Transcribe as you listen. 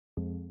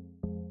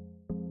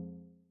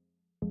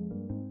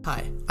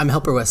Hi, I'm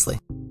Helper Wesley.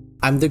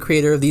 I'm the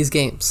creator of these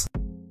games.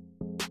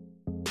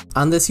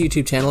 On this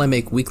YouTube channel I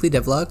make weekly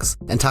devlogs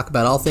and talk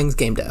about all things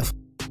game dev.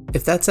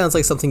 If that sounds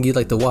like something you'd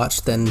like to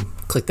watch, then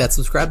click that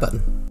subscribe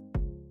button.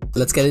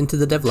 Let's get into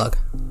the devlog.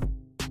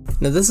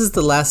 Now this is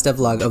the last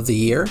devlog of the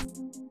year,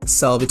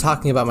 so I'll be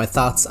talking about my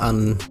thoughts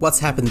on what's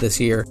happened this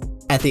year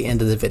at the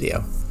end of the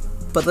video.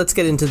 But let's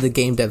get into the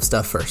game dev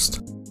stuff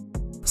first.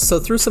 So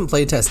through some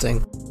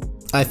playtesting,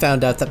 I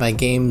found out that my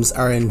game's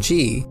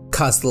RNG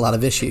caused a lot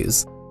of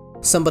issues.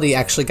 Somebody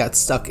actually got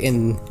stuck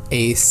in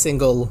a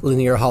single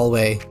linear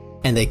hallway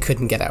and they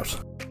couldn't get out,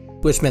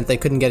 which meant they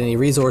couldn't get any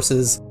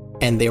resources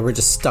and they were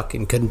just stuck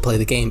and couldn't play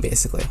the game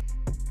basically.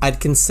 I'd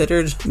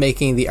considered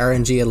making the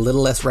RNG a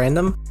little less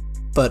random,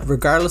 but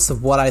regardless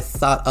of what I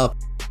thought up,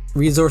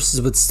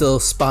 resources would still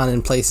spawn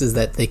in places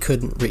that they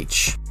couldn't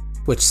reach,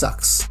 which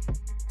sucks.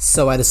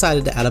 So I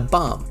decided to add a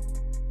bomb.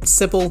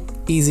 Simple,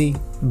 easy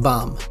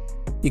bomb.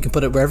 You can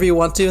put it wherever you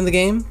want to in the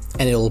game,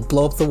 and it'll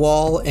blow up the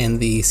wall and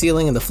the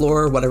ceiling and the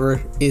floor,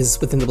 whatever is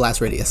within the blast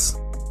radius.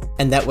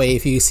 And that way,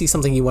 if you see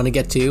something you want to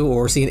get to,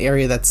 or see an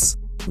area that's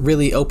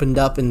really opened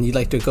up and you'd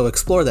like to go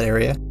explore that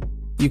area,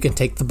 you can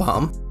take the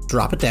bomb,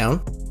 drop it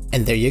down,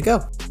 and there you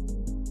go.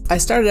 I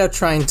started out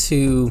trying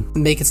to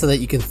make it so that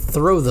you can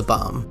throw the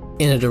bomb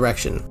in a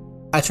direction.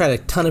 I tried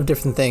a ton of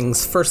different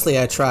things. Firstly,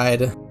 I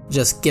tried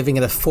just giving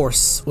it a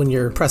force when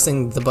you're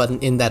pressing the button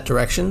in that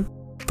direction,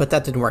 but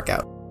that didn't work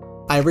out.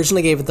 I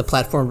originally gave it the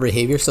platform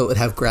behavior so it would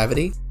have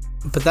gravity,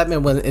 but that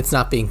meant when it's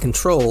not being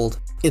controlled,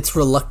 its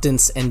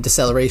reluctance and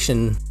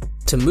deceleration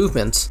to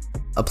movement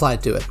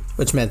applied to it,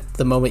 which meant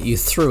the moment you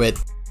threw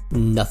it,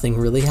 nothing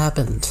really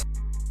happened.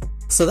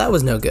 So that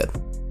was no good.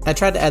 I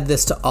tried to add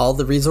this to all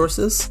the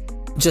resources,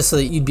 just so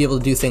that you'd be able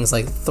to do things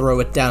like throw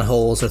it down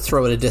holes or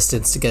throw it a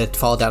distance to get it to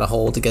fall down a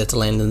hole to get it to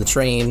land in the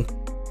train,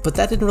 but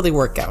that didn't really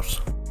work out.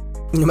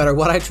 No matter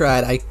what I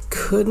tried, I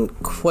couldn't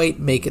quite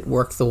make it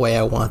work the way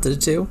I wanted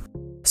it to.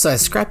 So I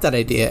scrapped that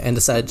idea and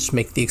decided to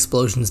make the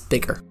explosions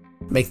bigger.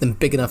 Make them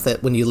big enough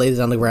that when you laid it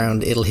on the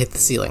ground, it'll hit the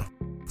ceiling.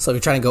 So if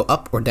you're trying to go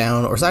up or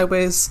down or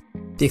sideways,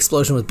 the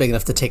explosion was big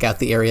enough to take out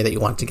the area that you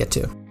wanted to get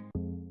to.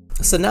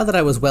 So now that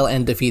I was well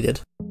and defeated,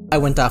 I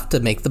went off to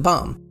make the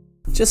bomb.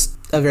 Just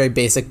a very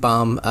basic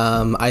bomb.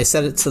 I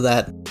set it so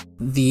that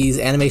these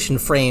animation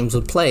frames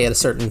would play at a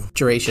certain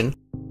duration,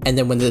 and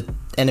then when the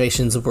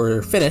animations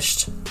were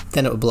finished,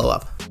 then it would blow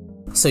up.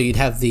 So you'd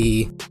have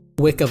the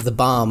wick of the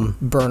bomb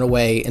burn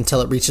away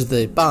until it reaches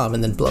the bomb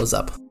and then blows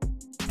up.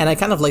 And I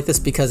kind of like this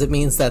because it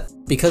means that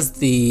because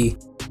the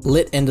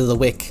lit end of the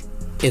wick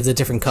is a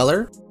different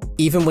color,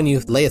 even when you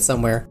lay it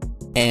somewhere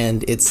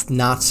and it's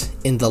not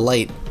in the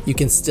light, you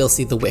can still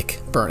see the wick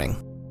burning,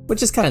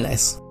 which is kind of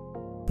nice.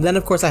 Then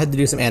of course I had to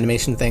do some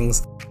animation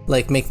things,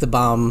 like make the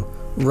bomb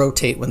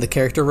rotate when the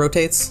character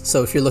rotates,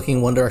 so if you're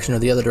looking one direction or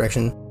the other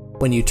direction,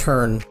 when you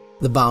turn,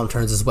 the bomb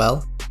turns as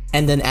well,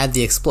 and then add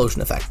the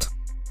explosion effect.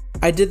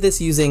 I did this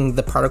using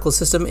the particle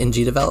system in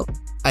GDevelop.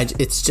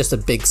 It's just a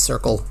big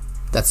circle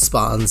that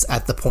spawns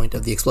at the point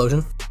of the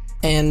explosion.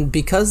 And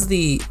because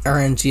the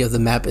RNG of the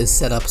map is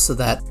set up so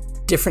that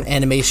different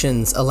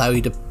animations allow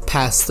you to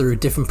pass through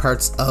different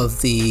parts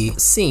of the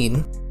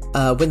scene,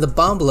 when the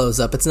bomb blows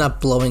up, it's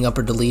not blowing up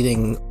or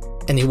deleting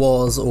any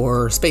walls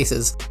or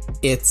spaces,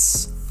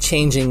 it's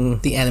changing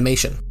the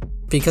animation.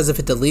 Because if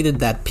it deleted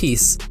that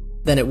piece,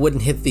 then it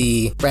wouldn't hit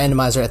the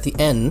randomizer at the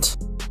end,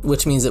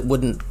 which means it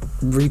wouldn't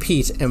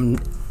repeat and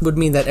would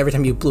mean that every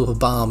time you blew up a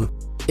bomb,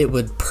 it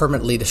would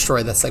permanently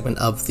destroy that segment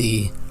of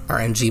the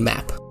RNG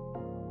map.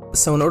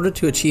 So in order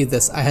to achieve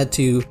this, I had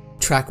to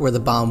track where the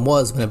bomb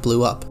was when it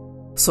blew up,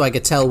 so I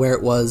could tell where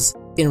it was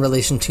in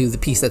relation to the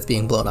piece that's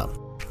being blown up.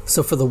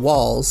 So for the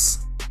walls,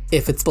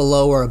 if it's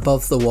below or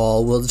above the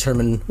wall, will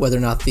determine whether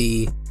or not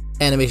the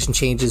animation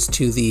changes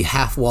to the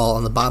half wall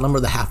on the bottom or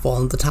the half wall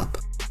on the top.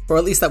 Or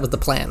at least that was the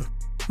plan.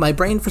 My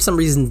brain for some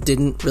reason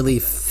didn't really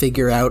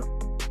figure out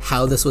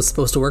how this was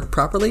supposed to work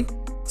properly,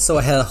 so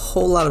I had a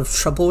whole lot of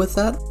trouble with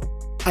that.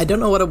 I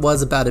don't know what it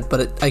was about it,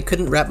 but I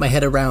couldn't wrap my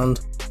head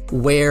around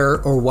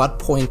where or what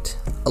point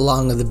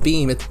along the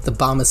beam the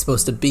bomb is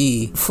supposed to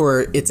be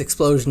for its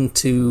explosion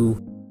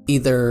to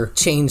either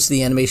change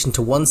the animation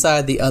to one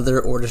side, the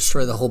other, or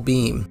destroy the whole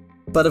beam.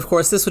 But of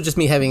course this was just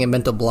me having a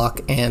mental block,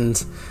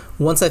 and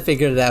once I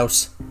figured it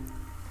out,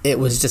 it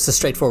was just a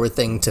straightforward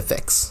thing to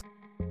fix.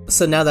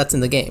 So now that's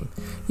in the game.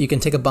 You can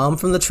take a bomb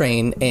from the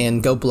train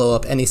and go blow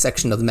up any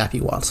section of the map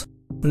you want.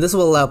 And this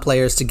will allow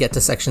players to get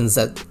to sections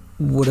that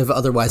would have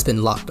otherwise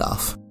been locked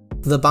off.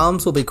 The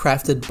bombs will be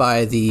crafted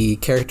by the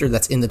character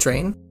that's in the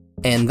train,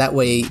 and that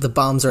way the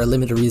bombs are a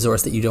limited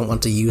resource that you don't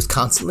want to use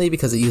constantly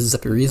because it uses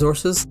up your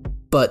resources,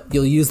 but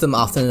you'll use them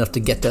often enough to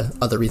get to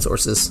other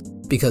resources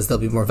because they'll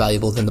be more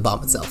valuable than the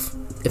bomb itself,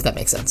 if that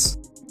makes sense.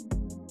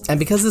 And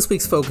because this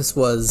week's focus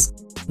was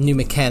new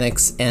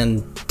mechanics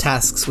and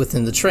tasks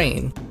within the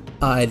train,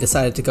 I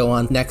decided to go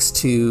on next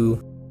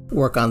to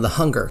work on the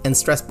hunger and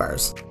stress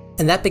bars.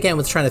 And that began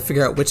with trying to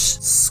figure out which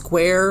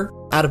square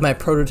out of my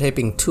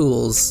prototyping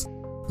tools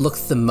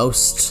looked the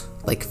most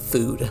like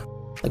food.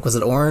 Like, was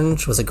it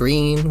orange? Was it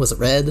green? Was it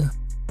red?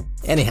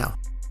 Anyhow,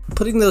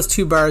 Putting those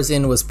two bars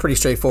in was pretty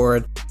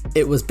straightforward.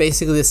 It was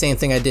basically the same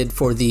thing I did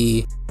for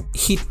the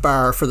heat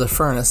bar for the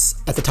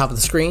furnace at the top of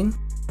the screen.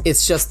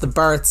 It's just the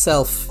bar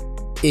itself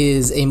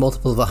is a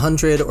multiple of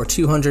 100 or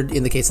 200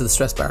 in the case of the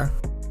stress bar,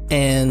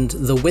 and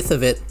the width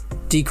of it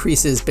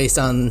decreases based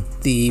on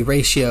the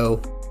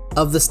ratio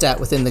of the stat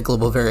within the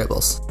global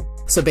variables.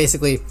 So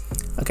basically,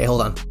 okay,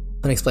 hold on,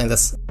 let me explain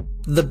this.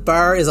 The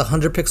bar is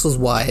 100 pixels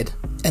wide,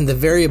 and the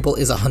variable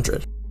is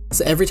 100.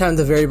 So every time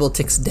the variable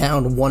ticks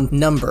down one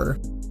number,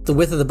 the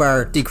width of the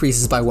bar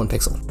decreases by 1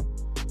 pixel.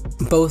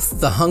 Both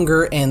the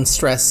hunger and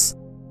stress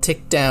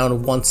tick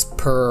down once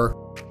per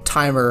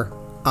timer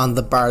on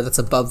the bar that's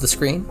above the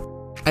screen.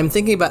 I'm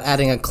thinking about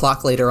adding a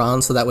clock later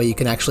on so that way you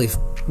can actually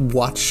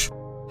watch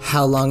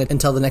how long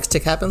until the next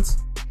tick happens.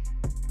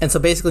 And so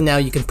basically now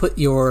you can put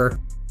your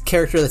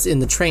character that's in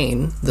the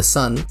train, the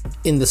sun,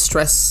 in the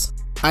stress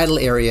idle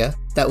area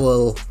that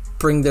will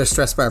bring their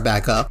stress bar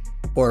back up,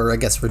 or I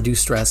guess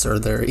reduce stress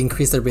or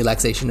increase their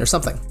relaxation or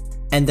something.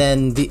 And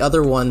then the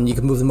other one, you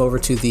can move them over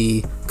to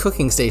the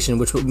cooking station,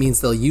 which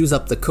means they'll use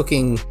up the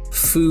cooking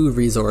food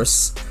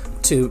resource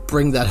to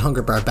bring that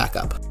hunger bar back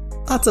up.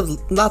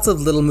 Lots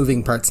of little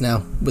moving parts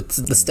now with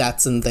the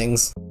stats and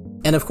things.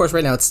 And of course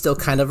right now it's still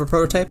kind of a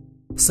prototype,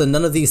 so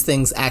none of these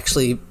things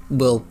actually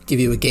will give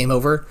you a game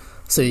over,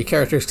 so your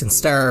characters can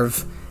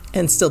starve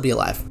and still be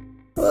alive.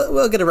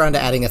 We'll get around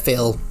to adding a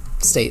fail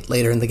state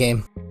later in the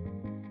game.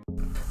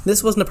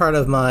 This wasn't a part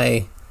of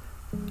my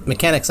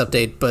mechanics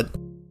update, but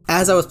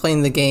as I was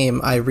playing the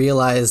game I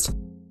realized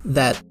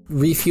that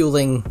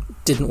refueling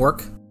didn't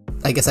work.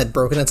 I guess I'd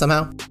broken it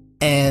somehow.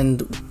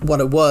 And what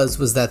it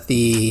was that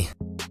the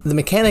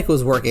mechanic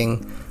was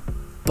working,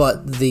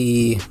 but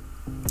the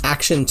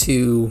action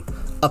to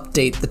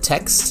update the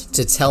text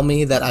to tell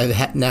me that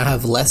I now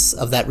have less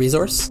of that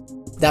resource,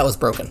 that was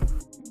broken.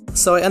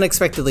 So I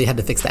unexpectedly had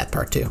to fix that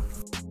part too.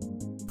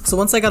 So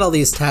once I got all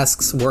these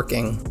tasks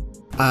working,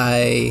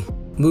 I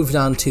moved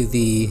on to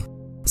the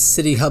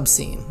city hub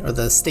scene, or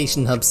the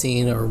station hub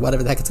scene, or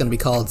whatever the heck it's going to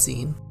be called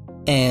scene.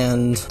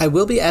 And I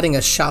will be adding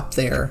a shop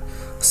there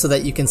so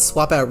that you can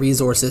swap out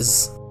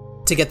resources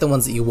to get the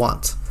ones that you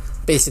want.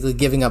 Basically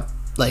giving up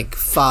like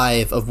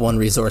 5 of one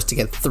resource to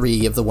get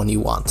 3 of the one you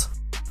want.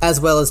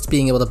 As well as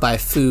being able to buy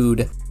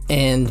food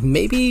and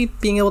maybe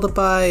being able to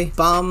buy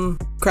bomb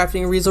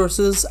crafting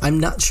resources. I'm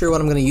not sure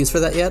what I'm going to use for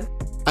that yet.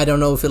 I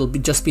don't know if it'll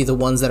just be the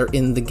ones that are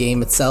in the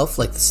game itself,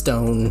 like the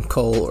stone,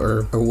 coal,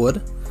 or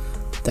wood.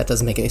 That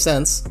doesn't make any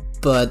sense,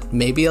 but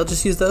maybe I'll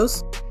just use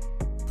those.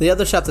 The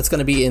other shop that's going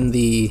to be in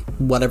the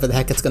whatever the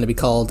heck it's going to be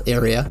called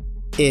area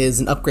is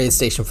an upgrade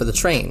station for the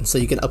train, so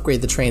you can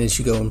upgrade the train as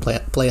you go and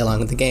play along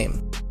with the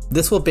game.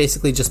 This will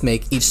basically just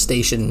make each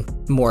station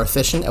more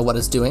efficient at what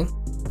it's doing,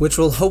 which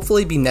will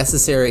hopefully be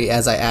necessary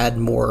as I add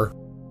more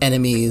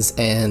enemies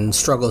and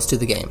struggles to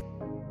the game.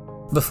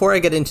 Before I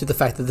get into the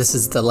fact that this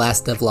is the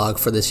last devlog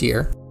for this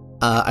year,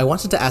 I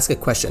wanted to ask a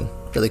question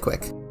really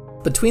quick.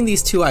 Between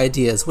these two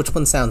ideas, which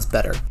one sounds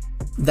better?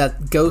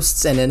 That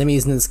ghosts and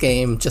enemies in this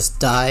game just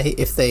die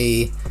if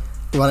they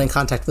run in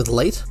contact with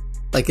light?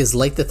 Like, is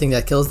light the thing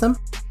that kills them?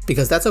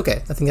 Because that's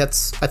okay. I think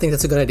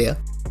that's a good idea.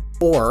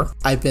 Or,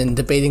 I've been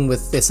debating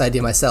with this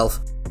idea myself,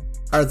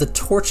 are the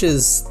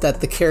torches that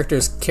the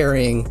character's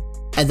carrying,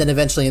 and then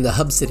eventually in the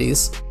hub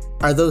cities,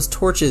 are those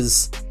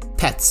torches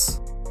pets?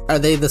 Are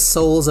they the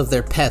souls of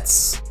their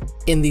pets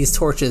in these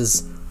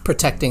torches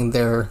protecting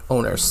their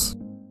owners?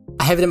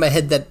 I have it in my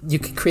head that you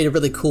could create a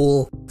really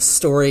cool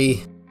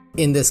story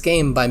in this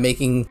game by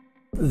making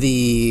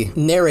the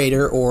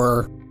narrator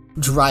or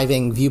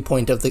driving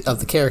viewpoint of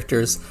the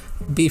characters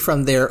be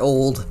from their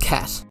old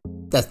cat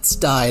that's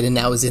died and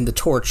now is in the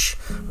torch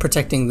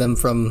protecting them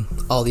from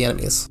all the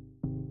enemies.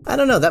 I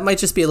don't know, that might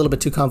just be a little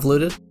bit too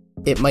convoluted.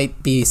 It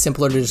might be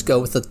simpler to just go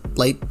with the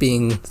light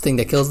being the thing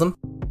that kills them.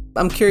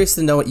 I'm curious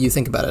to know what you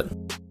think about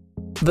it.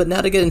 But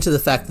now to get into the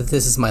fact that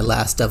this is my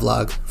last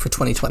devlog for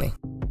 2020.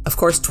 Of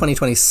course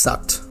 2020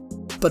 sucked,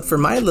 but for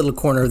my little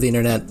corner of the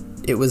internet,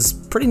 it was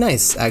pretty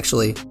nice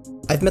actually.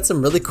 I've met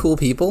some really cool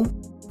people,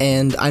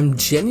 and I'm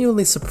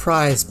genuinely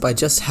surprised by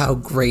just how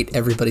great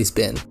everybody's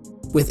been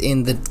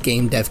within the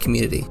game dev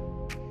community.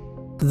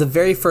 The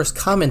very first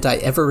comment I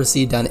ever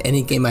received on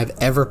any game I've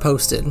ever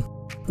posted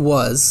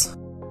was,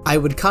 "I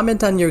would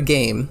comment on your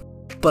game,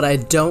 but I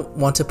don't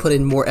want to put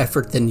in more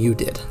effort than you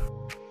did."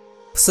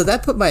 So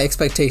that put my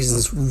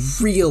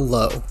expectations real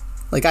low.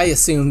 Like, I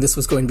assumed this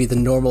was going to be the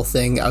normal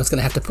thing. I was going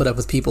to have to put up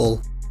with people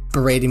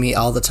berating me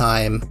all the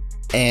time,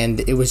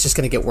 and it was just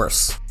going to get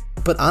worse.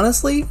 But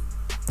honestly,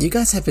 you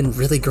guys have been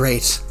really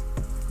great.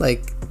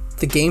 Like,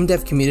 the game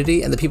dev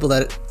community and the people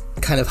that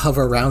kind of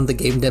hover around the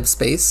game dev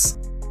space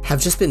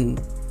have just been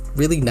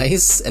really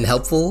nice and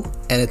helpful,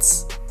 and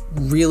it's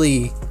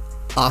really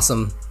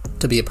awesome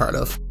to be a part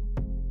of.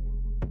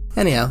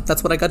 Anyhow,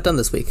 that's what I got done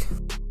this week.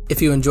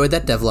 If you enjoyed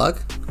that devlog,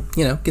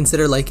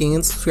 consider liking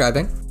and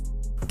subscribing.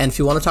 And if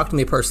you want to talk to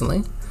me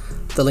personally,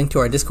 the link to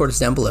our Discord is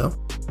down below.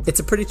 It's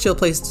a pretty chill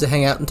place to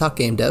hang out and talk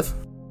game dev.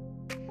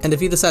 And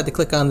if you decide to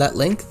click on that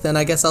link, then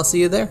I guess I'll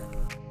see you there.